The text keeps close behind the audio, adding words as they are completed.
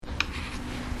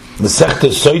Masechta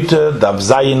Soita, Daf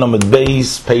Zayin Amud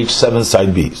Beis, page 7,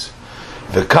 side B's.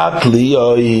 The Katli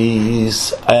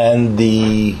and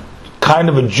the kind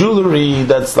of a jewelry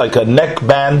that's like a neck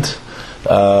band,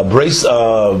 brace,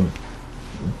 kind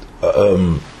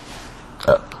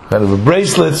of a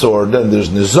bracelets, or then there's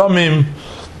nizamim,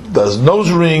 there's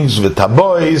nose rings,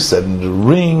 v'tabois, and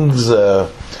rings,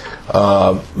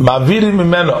 mavirim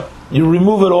imeno. You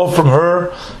remove it all from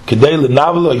her, kedei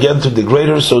lenavlo, again to degrade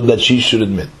her, so that she should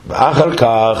admit. V'achar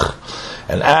kach,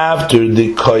 and after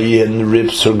the kohen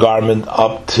rips her garment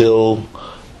up till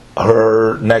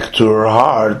her neck to her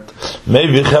heart,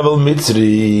 maybe chevel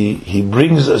mitzri, he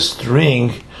brings a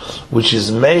string which is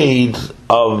made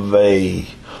of a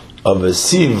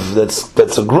sieve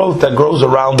that's a growth that grows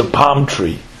around the palm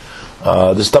tree,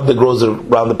 the stuff that grows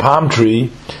around the palm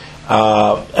tree,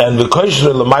 and the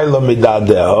koshre l'mayla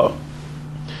midadeh,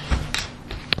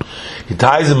 he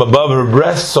ties them above her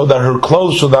breast so that her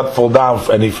clothes should not fall down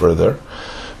any further.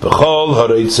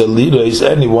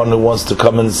 Anyone who wants to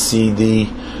come and see the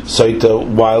Saita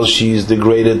while she is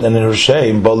degraded and in her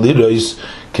shame,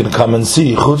 can come and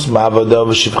see.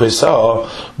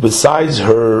 Besides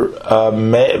her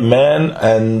man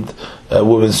and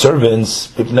women servants,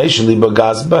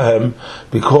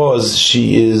 because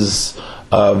she is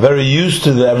very used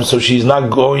to them, so she's not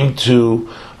going to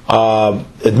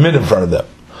admit in front of them.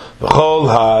 And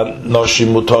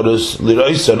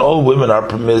all women are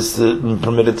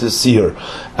permitted to see her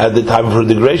at the time of her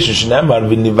degradation. That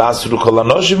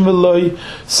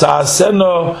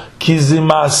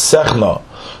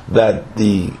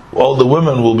all the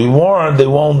women will be warned; they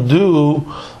won't do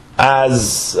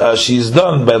as she's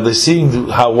done. By seeing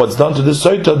what's done to the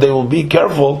Soita, they will be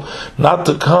careful not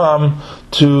to come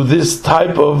to this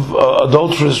type of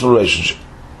adulterous relationship.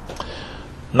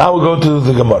 Now we go to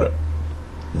the Gemara.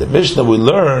 The Mishnah, we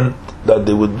learned that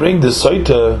they would bring the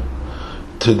Soita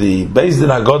to the Beis Din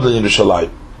HaGadol in Yerushalayim.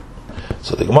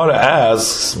 So the Gemara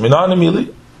asks,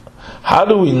 Minanimili, how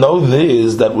do we know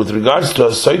this, that with regards to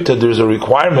a Soita there is a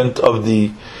requirement of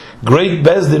the great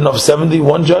Beis Din of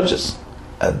 71 judges?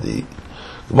 And the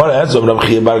Gemara answers,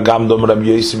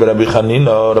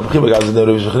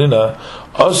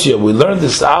 Osya, we learned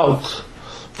this out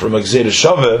from Gzeira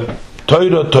Shaveh,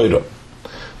 Torah.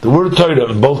 The word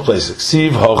Torah in both places.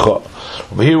 Ksiv hacha.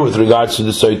 Over here, with regards to the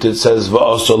Soita, it says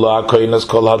va'asola koinas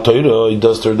kol ha-Torah. He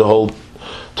does the whole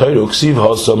Torah. Ksiv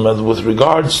hasam. And with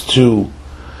regards to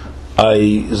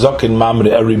a zaken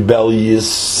mamre, a rebellious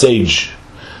sage,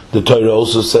 the Torah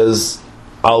also says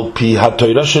al pi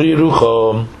ha-Torah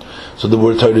sharirucha. So the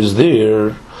word Torah is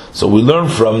there. So we learn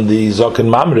from the Zaken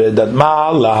Mamre that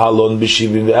Ma'ala halon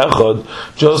b'shivim ve'echad,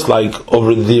 just like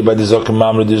over there by the Zaken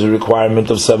Mamre there's a requirement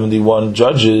of 71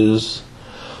 judges,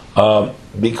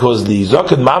 because the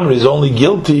Zaken Mamre is only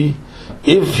guilty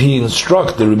if he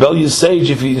instructed, the rebellious sage,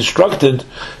 if he instructed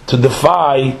to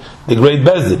defy the great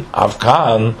Beis Din,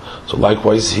 Avkan. So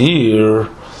likewise here,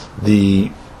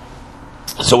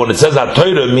 so when it says that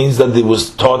Torah, it means that it was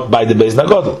taught by the Beis Din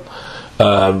HaGadol.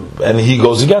 And he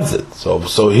goes against it.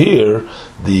 So here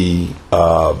the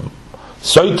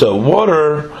Soita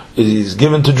water is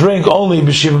given to drink only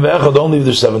b'shivim ve'echad, only if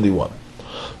there's 71.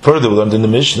 Further, we learned in the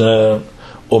Mishnah,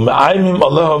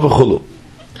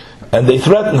 and they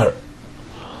threaten her,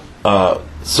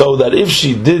 so that if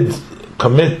she did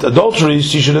commit adultery,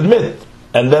 she should admit,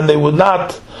 and then they would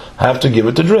not have to give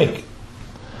it to drink.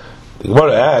 The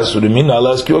Gemara asks, what do you mean? I'll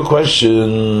ask you a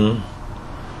question.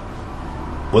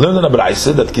 We learned in a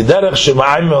Braisa that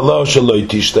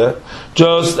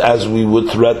just as we would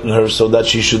threaten her so that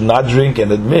she should not drink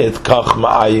and admit, we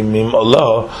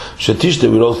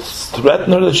will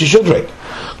threaten her that she should drink.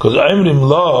 Because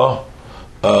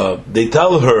they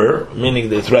tell her, meaning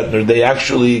they threaten her, they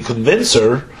actually convince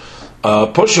her,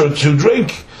 push her to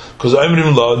drink. Because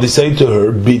they say to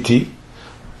her, Biti,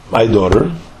 my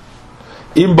daughter,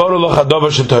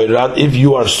 if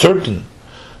you are certain,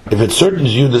 if it's certain to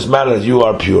you this matter that you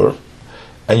are pure,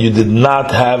 and you did not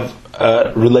have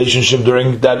a relationship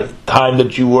during that time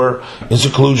that you were in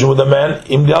seclusion with a man,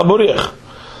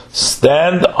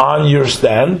 stand on your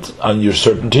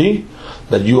certainty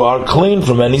that you are clean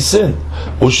from any sin.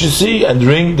 Ushisi, and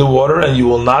drink the water, and you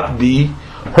will not be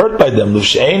hurt by them.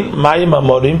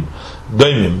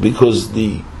 Because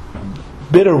the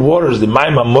bitter waters, the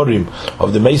mayim amorim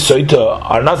of the Mei Soita,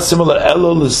 are not similar.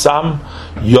 Elo l'sam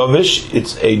yovish.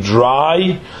 It's a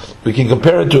dry. We can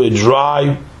compare it to a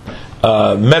dry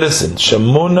medicine.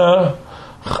 Shamuna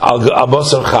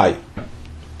abasar chai.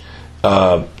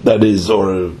 That is,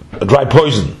 or a dry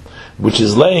poison, which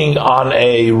is laying on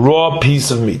a raw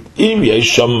piece of meat. If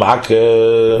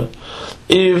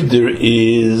there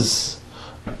is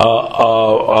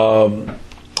a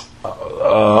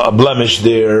blemish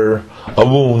there, a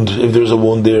wound, if there's a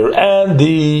wound there, and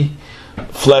the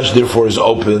flesh therefore is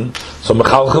open, so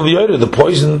the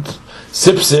poison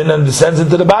sips in and descends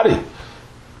into the body.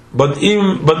 But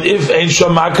if ein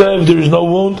shamaka, if there is no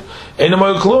wound, ein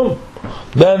amoy klum,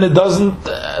 then it doesn't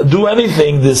do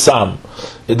anything. The sam,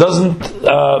 it doesn't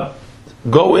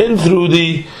go in through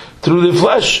the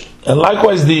flesh, and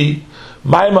likewise the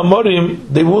mayim amorim,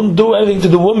 they wouldn't do anything to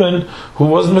the woman who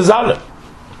wasn't mezanah.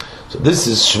 So this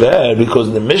is shver, because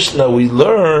in the Mishnah we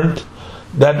learned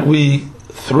that we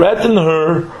threaten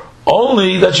her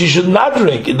only that she should not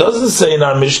drink. It doesn't say in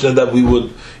our Mishnah that we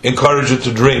would encourage her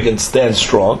to drink and stand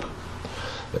strong.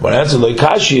 When I answer like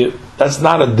Kashi, that's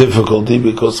not a difficulty,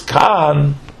 because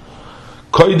Kan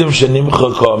koidim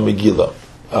shenimcha ka Megillah.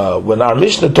 When our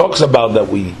Mishnah talks about that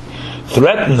we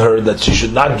threaten her that she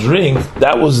should not drink,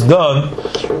 that was done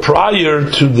prior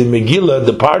to the Megillah,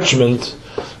 the parchment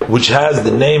which has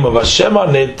the name of Hashem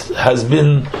on it, has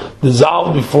been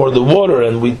dissolved before the water,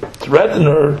 and we threaten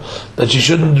her that she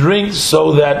shouldn't drink,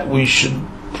 so that we should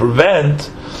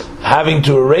prevent having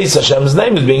to erase Hashem's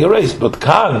name as being erased. But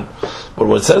Khan, but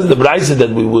what says the Braisa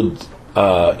that we would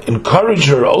encourage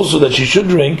her also that she should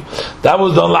drink, that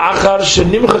was done la'achar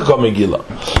shenimcha ka Megillah,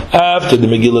 after the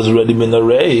Megillah has already been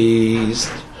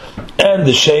erased and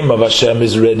the shame of Hashem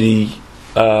is already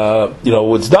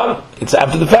it's done, it's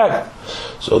after the fact.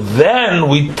 So then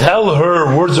we tell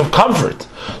her words of comfort,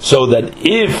 so that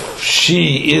if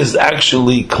she is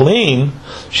actually clean,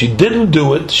 she didn't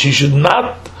do it, she should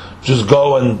not just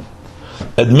go and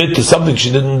admit to something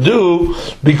she didn't do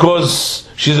because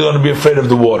she's going to be afraid of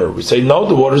the water. We say, no,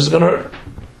 the water is going to hurt.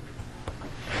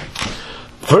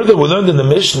 Further, we learned in the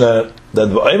Mishnah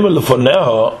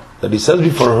that he says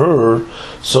before her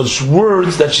such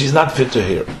words that she's not fit to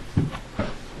hear,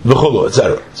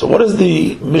 etc. So what does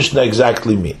the Mishnah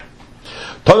exactly mean?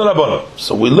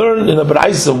 So we learn in a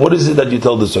Braisa, what is it that you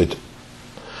tell the Soita?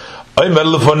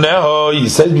 He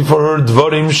says before her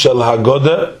Dvorim shel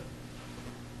Hagoda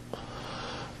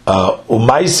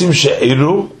Umaisim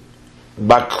she'eru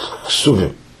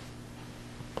baksuvim,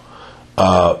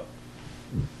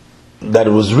 that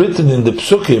it was written in the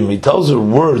Psukim. He tells her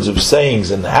words of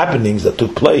sayings and happenings that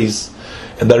took place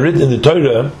and that are written in the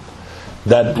Torah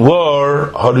that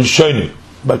were Harishonim,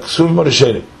 baksuvim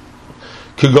Harishonim.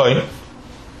 Kigoin,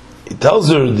 he tells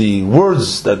her the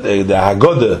words that the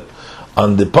Haggadah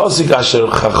on the pasuk asher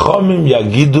chachamim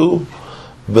yagidu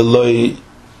v'loi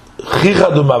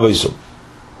chichadu ma'avosum.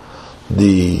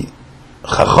 The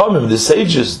chachamim, the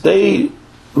sages, they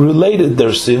related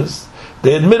their sins.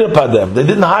 They admitted upon them. They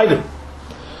didn't hide them.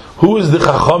 Who is the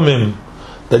chachamim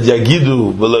that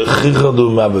yagidu v'loi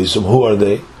chichadu ma'avosum? Who are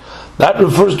they? That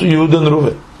refers to Yehuda and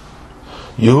Reuven.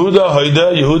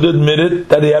 Yehuda admitted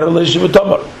that he had a relationship with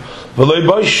Tamar.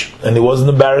 And he wasn't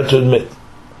embarrassed to admit.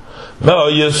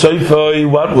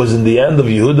 What was in the end of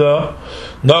Yehuda?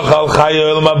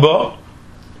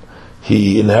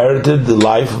 He inherited the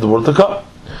life of the world to come.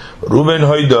 Reuven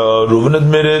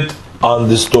admitted on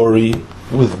the story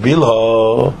with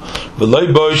Bilhah,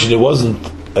 and he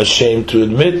wasn't ashamed to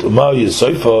admit. What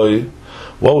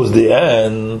was the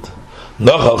end?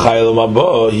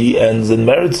 He ends and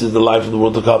merits the life of the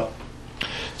world to come.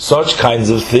 Such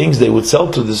kinds of things they would sell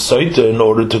to the Soita in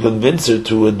order to convince her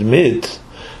to admit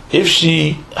if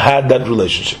she had that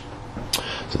relationship.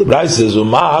 So the Braisa says,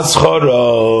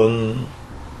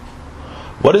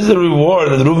 what is the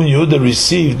reward that Reuven and Yehuda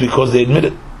received because they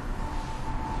admitted?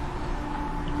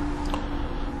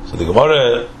 So the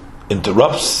Gemara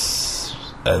interrupts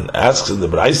and asks in the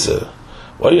Braisa,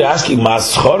 what are you asking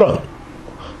Ma'aschoron?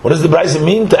 What does the Braisa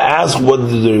mean to ask what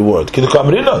is the reward?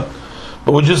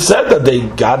 But we just said that they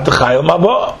got the Chayil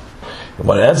Mabah. And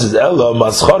when it answers,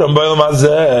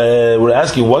 we're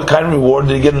asking what kind of reward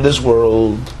did they get in this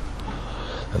world?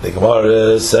 And the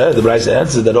Gemara said, the Braisa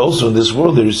answered that also in this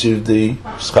world they received the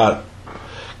Schar.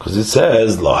 Because it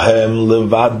says, Lahem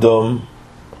levadom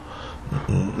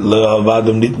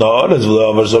nitna oretz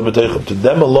v'le'avar zor b'teichem. To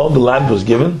them alone the land was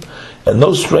given, and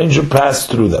no stranger passed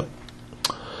through them.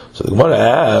 So the Gemara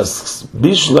asks,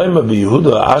 Bishlema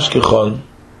b'Yehuda ashkechon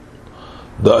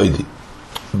da'idi.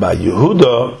 By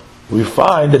Yehuda, we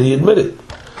find that he admitted.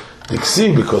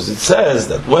 Because it says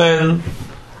that when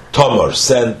Tamar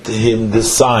sent him the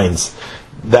signs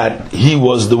that he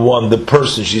was the one, the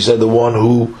person, she said, the one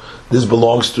who this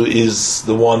belongs to is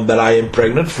the one that I am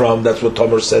pregnant from. That's what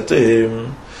Tamar said to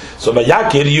him. So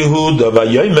Vayakir Yehuda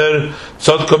Vayomer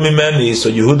Tzodka Mimeni. So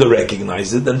Yehuda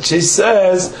recognized it, and she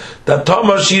says that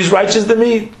Tamar, she is righteous than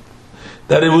me.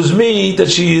 That it was me that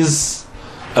she is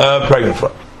pregnant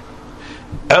from.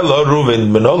 Ella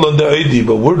Ruvain Menolan the Eidi,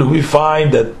 but where do we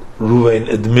find that Ruvain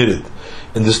admitted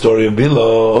in the story of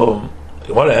Bilam?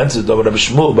 You want to answer Rabbi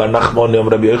Shmuel bar Nachman Yom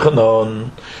Rabbi Yochanan.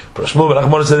 Shmuel bar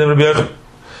Nachman said Rabbi Yochanan.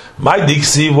 My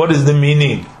diksi, what is the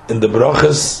meaning in the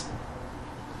brachas?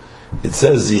 It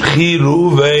says Zichi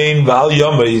Ruvain Val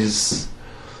Yomis.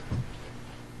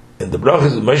 In the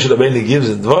brachas Moshe Rabbeinu gives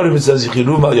in Dvarim, it says Zichi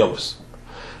Ruvain Val Yomis,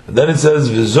 and then it says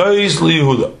V'zois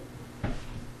LiYehuda.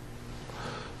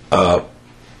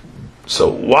 So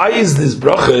why is this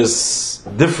brachas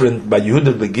different? By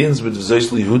Yehuda begins with V'zois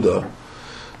LiYehuda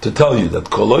to tell you that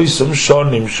Koloisum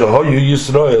Shonim Shahoyu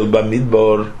Yisrael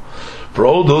Bamidbar. For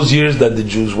all those years that the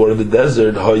Jews were in the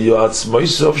desert, Hayu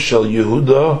Atzmoisov Shel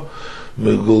Yehuda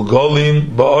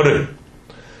Megulgolim Ba'orim.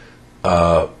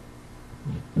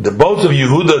 The boats of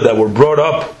Yehuda that were brought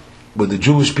up with the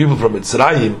Jewish people from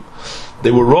Mitzrayim,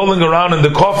 they were rolling around in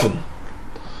the coffin.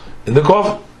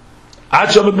 Acham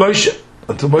Moshe,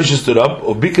 until Moshe stood up,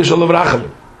 Ubikesh Olav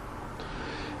Rachamim,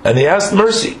 and he asked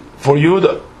mercy for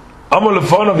Yehuda. Amar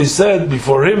Lefonov, he said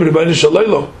before him, Rebbeinu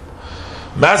Shalom,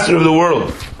 Master of the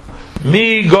world,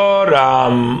 Mi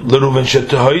Goram LeRuven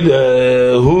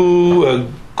Shetahoide, who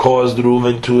caused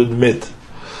Reuven to admit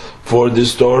for the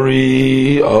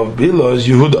story of Bilhah's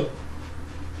Yehuda?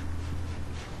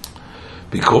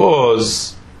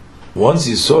 Because once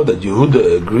he saw that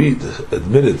Yehuda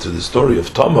admitted to the story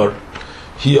of Tamar,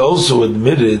 he also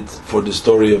admitted for the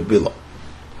story of Bilhah.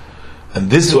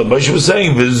 And this is what Moshe was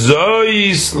saying,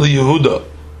 V'zois LiYehuda.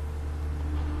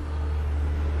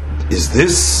 Is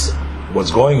this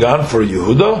what's going on for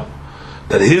Yehuda?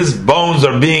 That his bones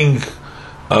are being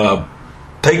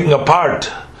taken apart,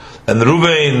 and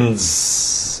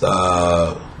Reuven's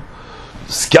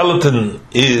skeleton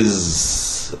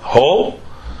is whole,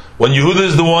 when Yehuda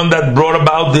is the one that brought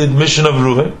about the admission of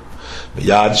Reuven.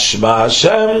 Yad Shema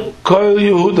Hashem Kol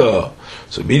Yehuda.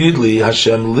 So immediately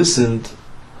Hashem listened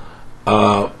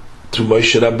to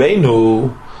Moshe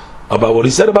Rabbeinu about what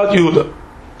he said about Yehuda.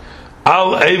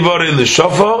 Al Eivari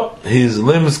L'Shofa, his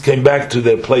limbs came back to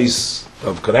their place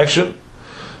of connection.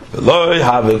 They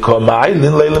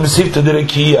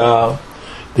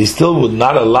still would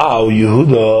not allow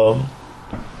Yehuda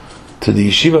to the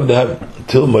yeshiva of the heaven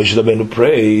until Moshe Rabbeinu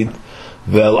prayed,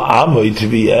 Vel Amoy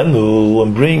Tivienu,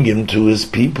 and bring him to his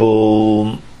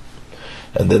people.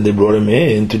 And then they brought him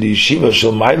in to the yeshiva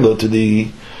Shel Mailo, to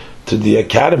the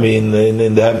academy in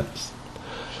the heavens.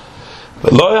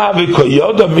 But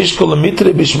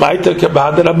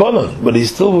he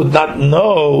still would not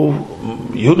know.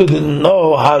 Yehuda didn't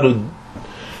know how to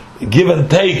give and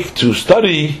take, to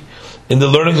study in the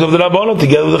learnings of the Rabbanon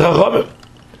together with the Chachamim.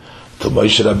 To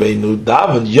Moshe Rabbeinu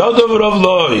davened Yodov Rav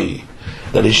Loi,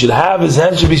 that he should have, his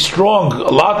hand should be strong,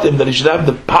 allot him that he should have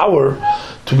the power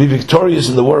to be victorious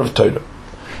in the war of Torah.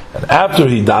 And after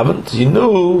he davened, he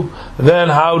knew then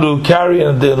how to carry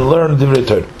and then learn Divrei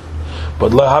Torah.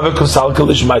 But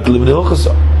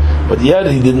yet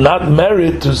he did not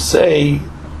merit to say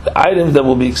the items that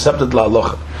will be accepted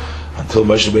la'alocha until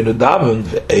Moshe Rabbeinu davened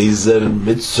ve'ezer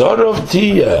mitzorov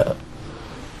tiyah,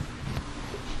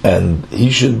 and he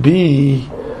should be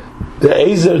the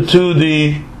ezer to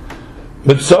the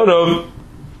mitzorov,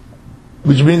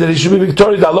 which means that he should be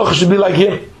victorious. The halacha should be like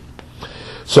him.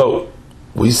 So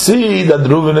we see that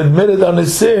Reuven admitted on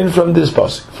his sin from this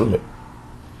pasuk, from it.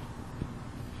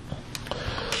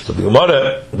 So the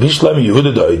Gemara, Vishlam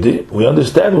Yehuda Doidi, we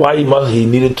understand why he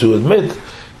needed to admit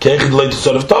Keichid Leit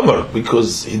son of Tamar,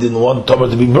 because he didn't want Tamar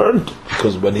to be burnt,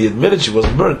 because when he admitted she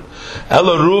wasn't burnt.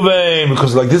 Ella Reuven,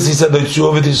 because like this he said that she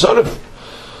over his son.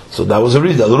 So that was the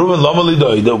reason. Ella Reuven Lamali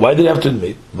Doidi, why did he have to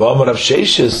admit? V'amar Rav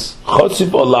Sheishes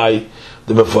Chotzip Olai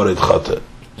the Meforet Chata.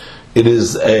 It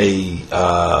is a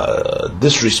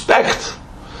disrespect.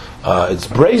 It's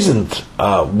brazen.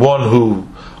 One who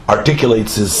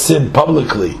articulates his sin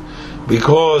publicly,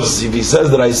 because if he says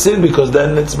that I sin, because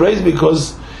then it's brazen,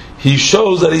 because he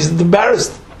shows that he's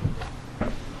embarrassed.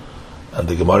 And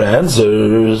the Gemara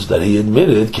answers that he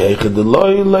admitted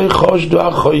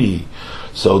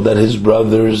so that his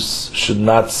brothers should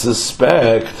not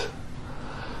suspect,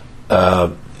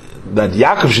 that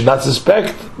Yaakov should not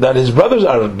suspect that his brothers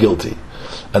are guilty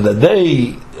and that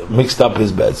they mixed up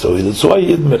his bed. So that's why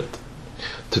he admitted,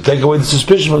 to take away the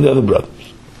suspicion from the other brothers.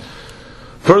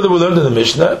 Further, we learned in the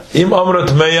Mishnah, Im Amrat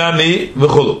Meyani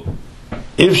v'chulu.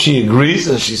 If she agrees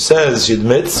and she says, she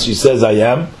admits, she says, I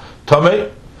am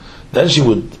Tomei, then she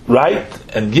would write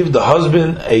and give the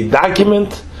husband a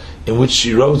document in which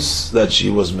she wrote that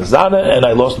she was Mezana and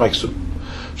I lost my ksub.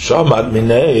 Shamat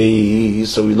Minei.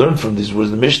 So we learned from this was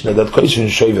the Mishnah that Koishin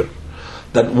Shaver,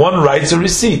 that one writes a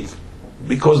receipt,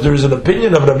 because there is an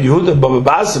opinion of Rabbi Yehuda and Baba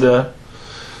Basra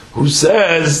who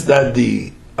says that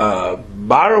the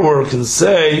borrower can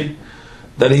say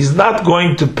that he's not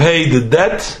going to pay the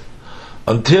debt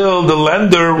until the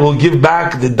lender will give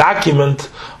back the document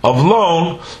of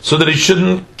loan, so that he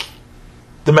shouldn't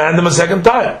demand them a second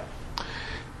time.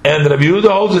 And Rabbi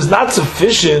Yehuda holds it's not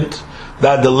sufficient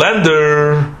that the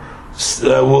lender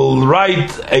will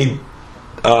write a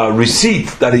receipt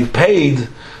that he paid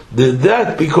the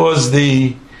debt, because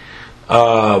the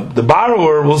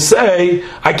borrower will say,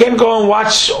 I can't go and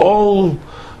watch all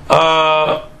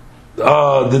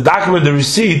the document, the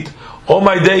receipt, all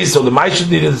my days, so the Maishit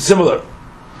need is similar.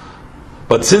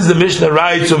 But since the Mishnah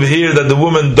writes over here that the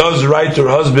woman does write to her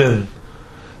husband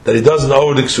that he doesn't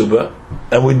owe the ksuba,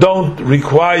 and we don't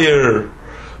require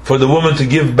for the woman to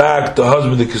give back the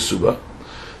husband the ksuba,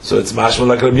 so it's mashma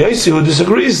like Rabbi Yossi, who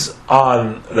disagrees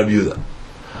on Rabbi Yehuda.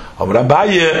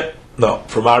 No,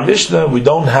 from our Mishnah we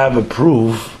don't have a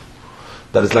proof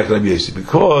that it's like Rabbi Yossi,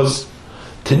 because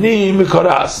Tani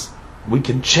Mikaras, we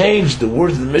can change the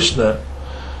words of the Mishnah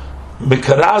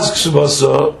Mikaras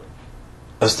ksubasa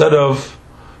instead of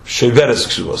Sheveres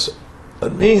ksubasa.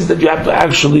 That means that you have to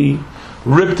actually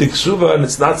rip the ksuba, and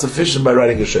it's not sufficient by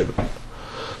writing a shever.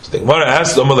 So the Gemara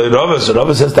asks, so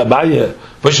Rava says Tabaye,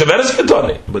 but Sheveres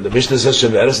Ketoni. But the Mishnah says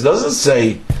Sheveres, it doesn't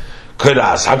say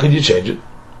Kiras. How could you change it?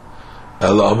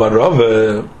 Ela Amar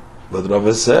Rava, but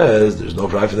Rava says there's no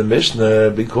proof in the Mishnah,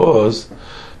 because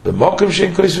the Mokim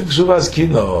Shein Kois Ksuba is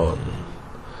Kinon.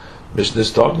 Mishnah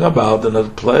is talking about in a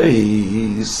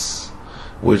place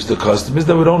which the custom is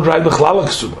that we don't write the Chlala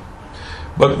Ksuba.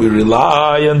 But we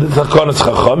rely on the Takonas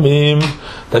Chachamim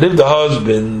that if the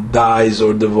husband dies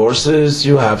or divorces,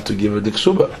 you have to give her the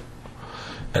ksuba.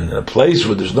 And in a place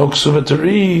where there's no ksuba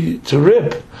to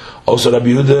rip, also Rabbi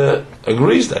Yehuda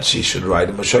agrees that she should write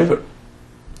him a shever.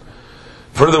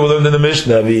 Further, we learned in the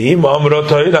Mishnah,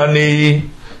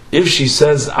 if she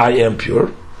says, I am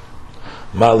pure,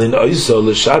 then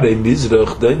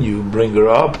you bring her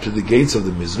up to the gates of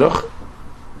the Mizrach.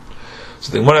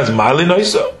 So the Gemara has Malin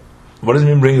Oiso. What does it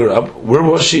mean bring her up? Where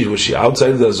was she? Was she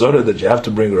outside of the Azorah that you have to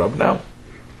bring her up now?